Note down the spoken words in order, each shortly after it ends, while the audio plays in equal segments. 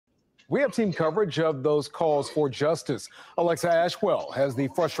We have team coverage of those calls for justice. Alexa Ashwell has the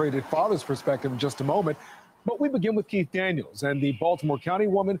frustrated father's perspective in just a moment. But we begin with Keith Daniels and the Baltimore County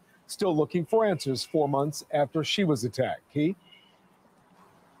woman still looking for answers 4 months after she was attacked. Keith?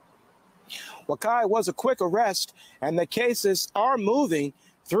 Well, Kai, was a quick arrest, and the cases are moving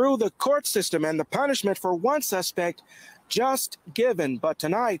through the court system, and the punishment for one suspect just given. But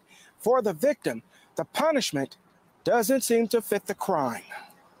tonight, for the victim, the punishment doesn't seem to fit the crime.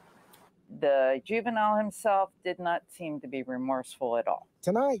 The juvenile himself did not seem to be remorseful at all.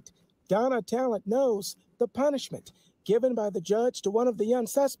 Tonight, Donna Talent knows the punishment given by the judge to one of the young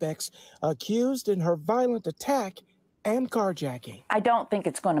suspects accused in her violent attack and carjacking. I don't think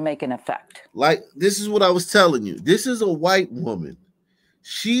it's going to make an effect. Like, this is what I was telling you. This is a white woman.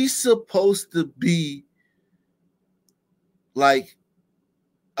 She's supposed to be, like,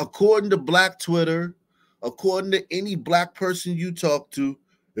 according to Black Twitter, according to any Black person you talk to,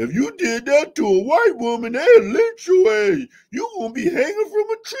 if you did that to a white woman, they'll lynch your ass. You're going to be hanging from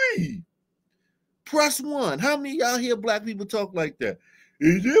a tree. Press 1. How many of y'all hear Black people talk like that?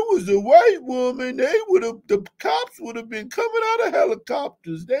 If it was a white woman, the cops would have been coming out of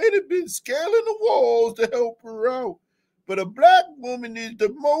helicopters. They'd have been scaling the walls to help her out. But a Black woman is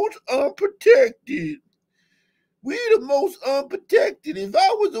the most unprotected. We the most unprotected. If I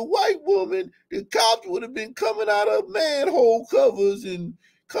was a white woman, the cops would have been coming out of manhole covers and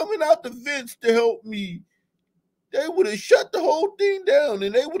coming out the vents to help me. They would have shut the whole thing down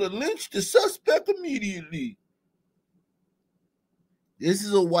and they would have lynched the suspect immediately. This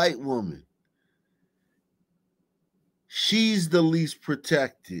is a white woman. She's the least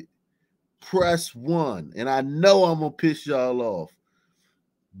protected. Press 1. And I know I'm going to piss y'all off.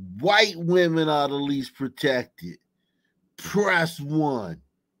 White women are the least protected. Press 1.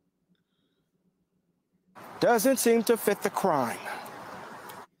 Doesn't seem to fit the crime.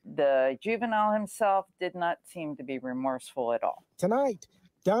 The juvenile himself did not seem to be remorseful at all. Tonight,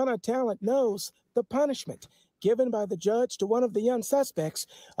 Donna Talent knows the punishment given by the judge to one of the young suspects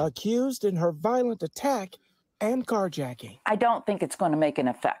accused in her violent attack and carjacking. I don't think it's going to make an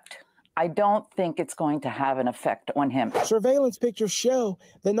effect. I don't think it's going to have an effect on him. Surveillance pictures show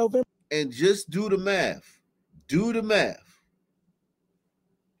that November. And just do the math. Do the math.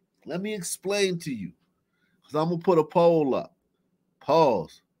 Let me explain to you. Because I'm going to put a poll up.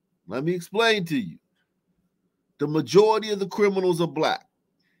 Pause. Let me explain to you. The majority of the criminals are Black.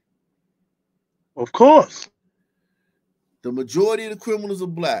 Of course. The majority of the criminals are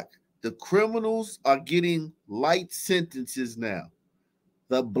Black. The criminals are getting light sentences now.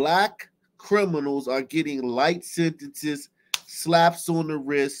 The Black criminals are getting light sentences, slaps on the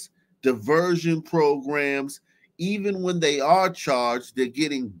wrist, diversion programs. Even when they are charged, they're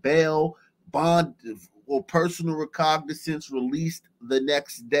getting bail, bond, or personal recognizance released the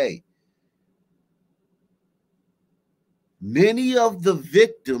next day. Many of the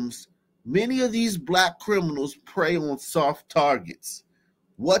victims, many of these Black criminals prey on soft targets.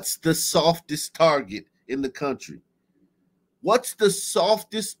 What's the softest target in the country? What's the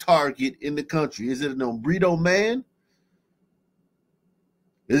softest target in the country? Is it an hombrito man?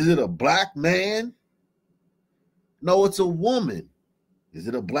 Is it a Black man? No, it's a woman. Is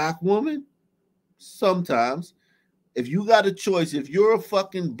it a Black woman? Sometimes. If you got a choice, if you're a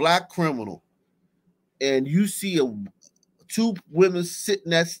fucking Black criminal and you see two women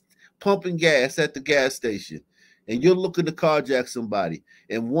sitting at pumping gas at the gas station and you're looking to carjack somebody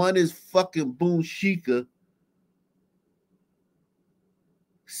and one is fucking Boone Shika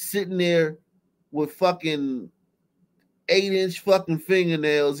sitting there with fucking 8-inch fucking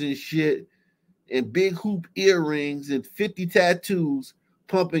fingernails and shit and big hoop earrings and 50 tattoos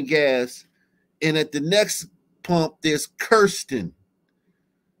pumping gas, and at the next pump there's Kirsten,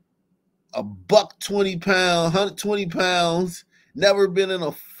 a buck 20 pound, 120 pounds, never been in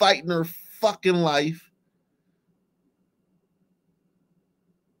a fight in her fucking life,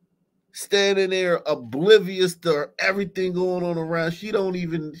 standing there oblivious to everything going on around. She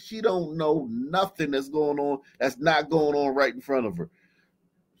don't know nothing that's going on, that's not going on right in front of her.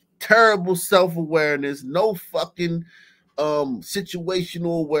 Terrible self-awareness, no fucking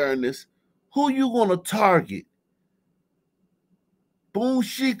situational awareness. Who you gonna target? Boone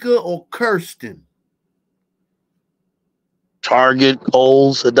Shika or Kirsten? Target,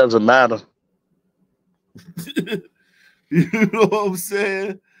 goals, it doesn't matter. You know what I'm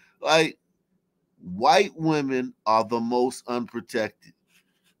saying? Like, white women are the most unprotected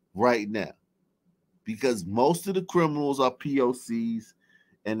right now because most of the criminals are POCs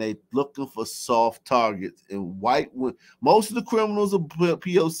and they looking for soft targets. And most of the criminals are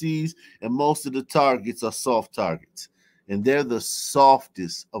POCs and most of the targets are soft targets. and they're the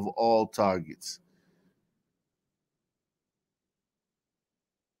softest of all targets.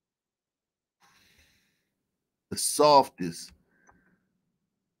 The softest.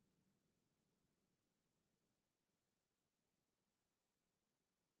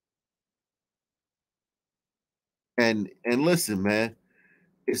 And listen, man,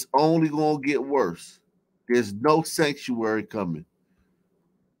 it's only gonna get worse. There's no sanctuary coming.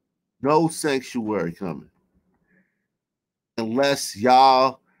 No sanctuary coming. Unless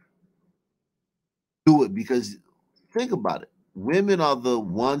y'all do it, because think about it. Women are the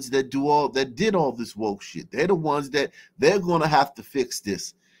ones that did all this woke shit. They're the ones that they're gonna have to fix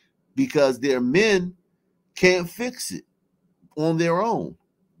this, because their men can't fix it on their own.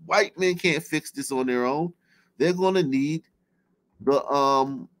 White men can't fix this on their own. They're gonna need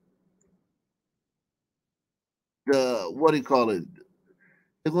the what do you call it?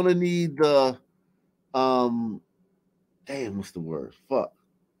 They're gonna need the damn, what's the word? Fuck.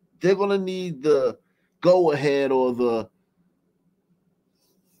 They're gonna need the go ahead or the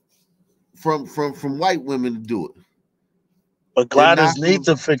from white women to do it. But Gladys needs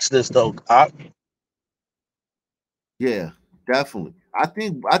to fix this though. Yeah, definitely. I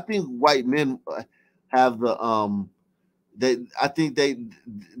think white men have the I think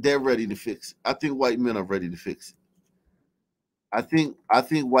they're ready to fix it. I think white men are ready to fix it. I think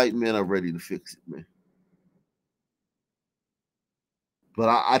white men are ready to fix it, man. But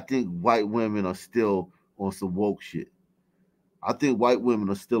I think white women are still on some woke shit. I think white women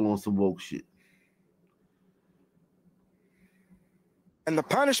are still on some woke shit. And the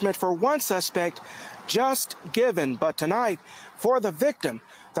punishment for one suspect just given. But tonight, for the victim,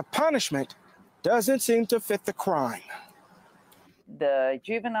 the punishment doesn't seem to fit the crime. The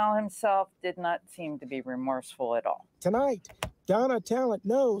juvenile himself did not seem to be remorseful at all. Tonight, Donna Talent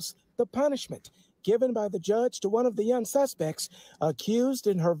knows the punishment given by the judge to one of the young suspects accused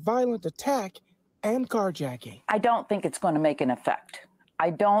in her violent attack and carjacking. I don't think it's going to make an effect. I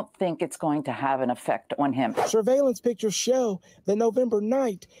don't think it's going to have an effect on him. Surveillance pictures show the November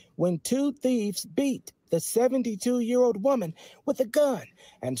night when two thieves beat the 72-year-old woman with a gun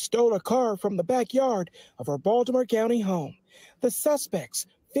and stole a car from the backyard of her Baltimore County home. The suspects,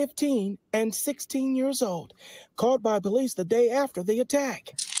 15 and 16 years old, caught by police the day after the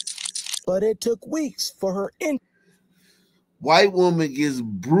attack. But it took weeks for her White woman gets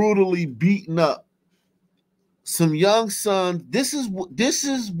brutally beaten up. Some young son. This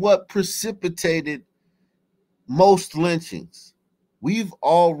is what precipitated most lynchings. We've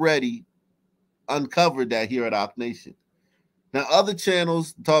already uncovered that here at Op Nation. Now, other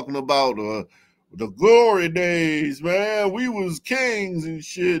channels talking about the glory days, man. We was kings and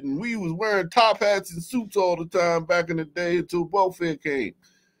shit, and we was wearing top hats and suits all the time back in the day until welfare came.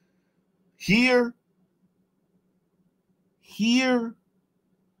 Here,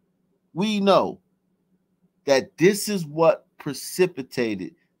 we know that this is what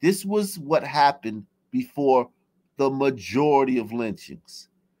precipitated. This was what happened before the majority of lynchings.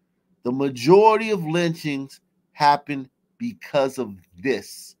 The majority of lynchings happened because of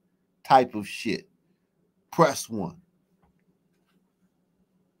this type of shit. Press 1.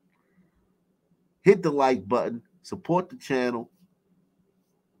 Hit the like button. Support the channel.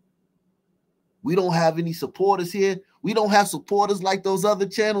 We don't have any supporters here. We don't have supporters like those other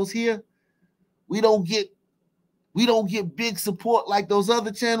channels here. We don't get big support like those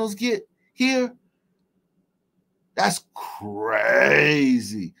other channels get here. That's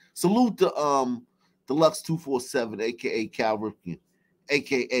crazy. Salute to Deluxe 247, aka Cal Ripken,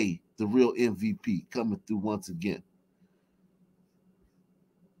 aka the real MVP, coming through once again.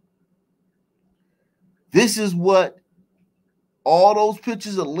 This is what all those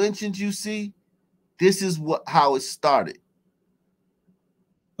pictures of lynchings you see. This is how it started.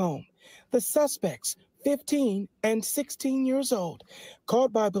 Home. The suspects, 15 and 16 years old,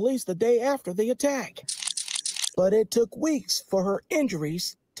 caught by police the day after the attack. But it took weeks for her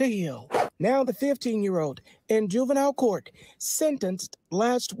injuries to heal. Now the 15-year-old in juvenile court, sentenced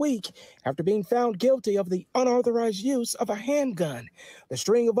last week after being found guilty of the unauthorized use of a handgun. The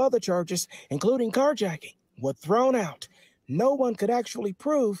string of other charges, including carjacking, were thrown out. No one could actually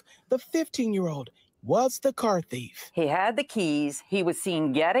prove the 15-year-old was the car thief. He had the keys. He was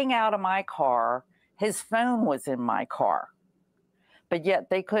seen getting out of my car. His phone was in my car. But yet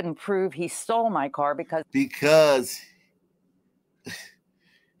they couldn't prove he stole my car because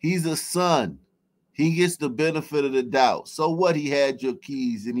he's a son. He gets the benefit of the doubt. So what? He had your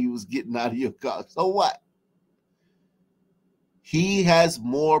keys and he was getting out of your car. So what? He has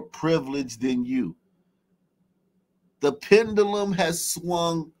more privilege than you. The pendulum has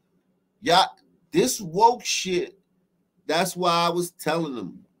swung. Yeah, this woke shit That's why I was telling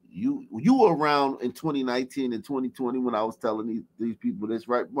them. You were around in 2019 and 2020 when I was telling these people this,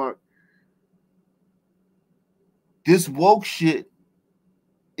 right, Mark? This woke shit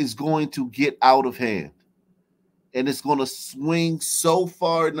is going to get out of hand. And it's going to swing so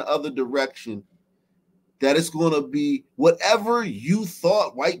far in the other direction that it's going to be whatever you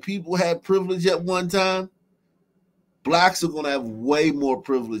thought white people had privilege at one time, blacks are going to have way more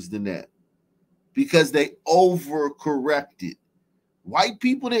privilege than that because they overcorrected. White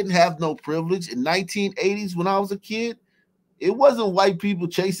people didn't have no privilege in 1980s when I was a kid. It wasn't white people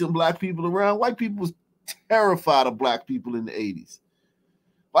chasing black people around. White people was terrified of black people in the 80s.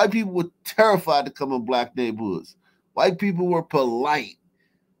 White people were terrified to come in black neighborhoods. White people were polite.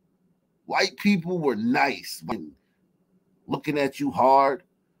 White people were nice. Looking at you hard.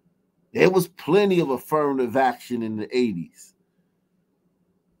 There was plenty of affirmative action in the 80s.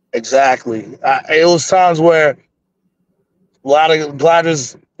 Exactly. It was times where a lot of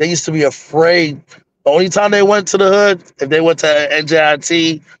bladders, they used to be afraid. The only time they went to the hood, if they went to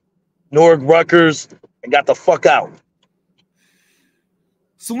NJIT, Newark, Rutgers, and got the fuck out.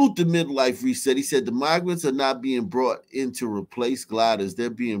 Salute the midlife reset. He said the migrants are not being brought in to replace gliders. They're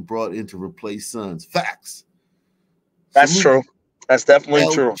being brought in to replace sons. Facts. That's true. That's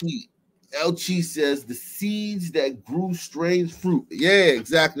definitely true. LG says the seeds that grew strange fruit. Yeah,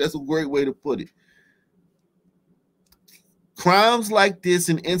 exactly. That's a great way to put it. Crimes like this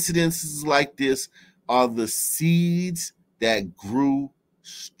and incidences like this are the seeds that grew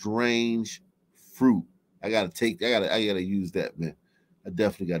strange fruit. I gotta use that, man. I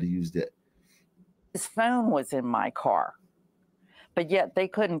definitely got to use that. His phone was in my car, but yet they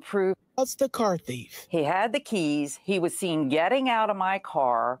couldn't prove. That's the car thief. He had the keys. He was seen getting out of my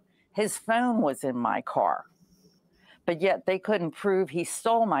car. His phone was in my car, but yet they couldn't prove he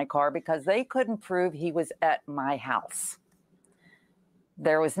stole my car because they couldn't prove he was at my house.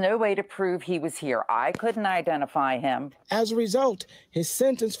 There was no way to prove he was here. I couldn't identify him. As a result, his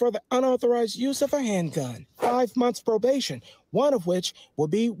sentence for the unauthorized use of a handgun, 5 months probation, one of which will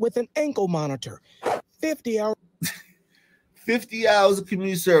be with an ankle monitor, 50 hours. 50 hours of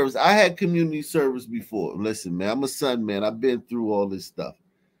community service. I had community service before. Listen, man, I'm a son, man. I've been through all this stuff.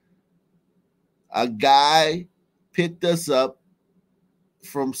 A guy picked us up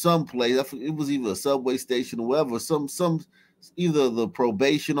from someplace. It was either a subway station or whatever, either the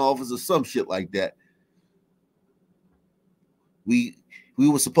probation office or some shit like that. We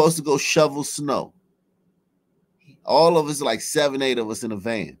were supposed to go shovel snow. All of us, like 7, 8 of us in a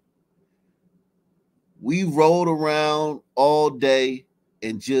van. We rode around all day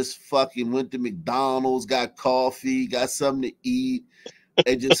and just fucking went to McDonald's, got coffee, got something to eat,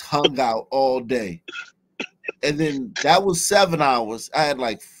 and just hung out all day. And then that was 7 hours. I had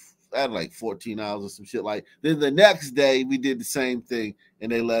like 14 hours or some shit like. Then the next day we did the same thing,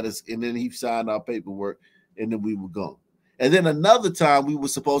 and they let us. And then he signed our paperwork, and then we were gone. And then another time we were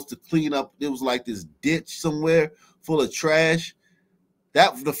supposed to clean up. It was like this ditch somewhere full of trash.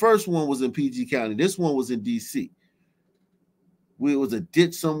 The first one was in PG County. This one was in DC. It was a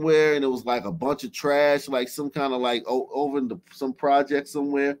ditch somewhere, and it was like a bunch of trash, like some kind of like over in some project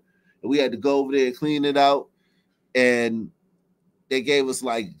somewhere. And we had to go over there and clean it out. And they gave us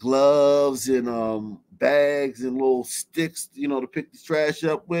like gloves and bags and little sticks, to pick the trash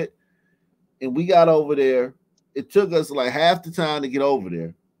up with. And we got over there. It took us like half the time to get over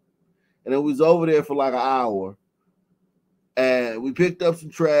there. And then we was over there for like an hour. And we picked up some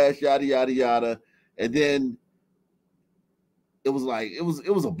trash, yada, yada, yada. And then it was like, it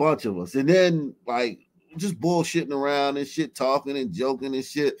was a bunch of us. And then like just bullshitting around and shit, talking and joking and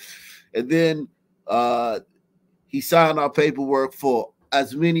shit. And then he signed our paperwork for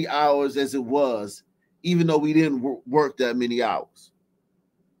as many hours as it was, even though we didn't work that many hours.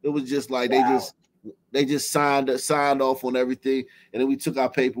 It was just like they just signed off on everything, and then we took our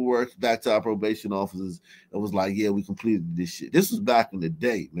paperwork back to our probation officers and was like, yeah, we completed this shit. This was back in the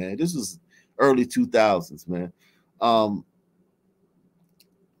day, man. This was early 2000s, man.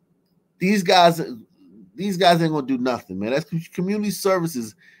 These guys ain't gonna do nothing, man. That's community service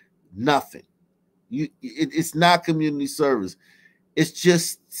is nothing. It's not community service. It's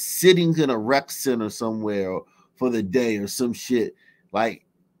just sitting in a rec center somewhere for the day or some shit, like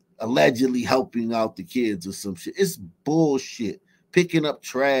allegedly helping out the kids or some shit. It's bullshit. Picking up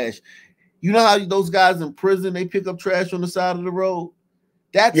trash. You know how those guys in prison, they pick up trash on the side of the road?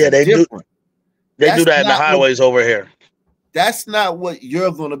 That's different. They do that in the highways over here. That's not what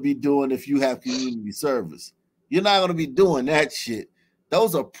you're going to be doing if you have community service. You're not going to be doing that shit.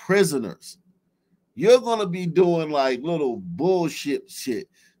 Those are prisoners. You're going to be doing like little bullshit shit.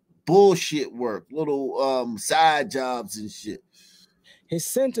 bullshit work, little side jobs and shit. His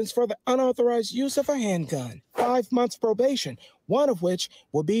sentence for the unauthorized use of a handgun, 5 months probation, one of which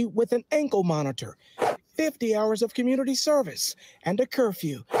will be with an ankle monitor, 50 hours of community service, and a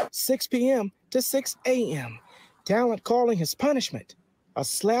curfew, 6 p.m. to 6 a.m. Talent calling his punishment a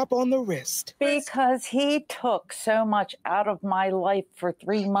slap on the wrist. Because he took so much out of my life for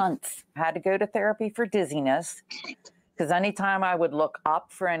 3 months. I had to go to therapy for dizziness, because anytime I would look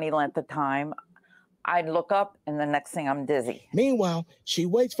up for any length of time, I'd look up and the next thing I'm dizzy. Meanwhile, she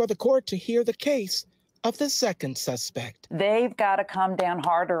waits for the court to hear the case of the second suspect. They've got to come down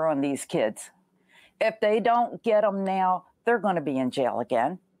harder on these kids. If they don't get them now, they're going to be in jail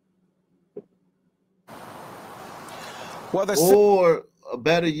again. Well, or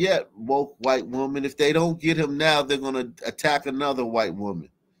better yet, woke white woman, if they don't get him now, they're going to attack another white woman.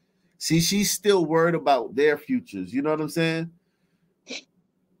 See, she's still worried about their futures. You know what I'm saying?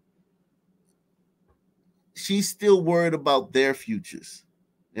 She's still worried about their futures.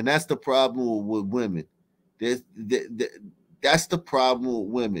 And that's the problem with women. That's the problem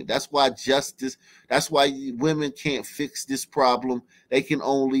with women. That's why that's why women can't fix this problem. They can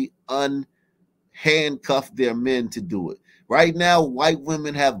only unhandcuff their men to do it. Right now, white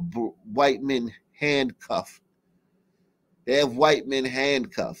women have white men handcuffed. They have white men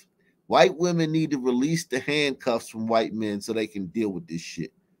handcuffed. White women need to release the handcuffs from white men so they can deal with this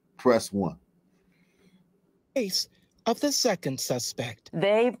shit. Press 1. Case of the second suspect.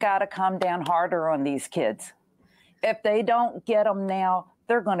 They've got to come down harder on these kids. If they don't get them now,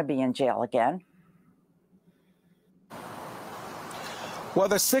 they're going to be in jail again. Well,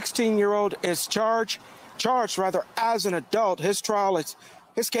 the 16-year-old is charged as an adult. His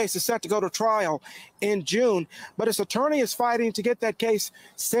case is set to go to trial in June, but his attorney is fighting to get that case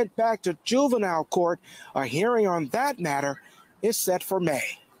sent back to juvenile court. A hearing on that matter is set for May.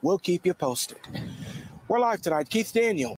 We'll keep you posted. We're live tonight. Keith Daniel.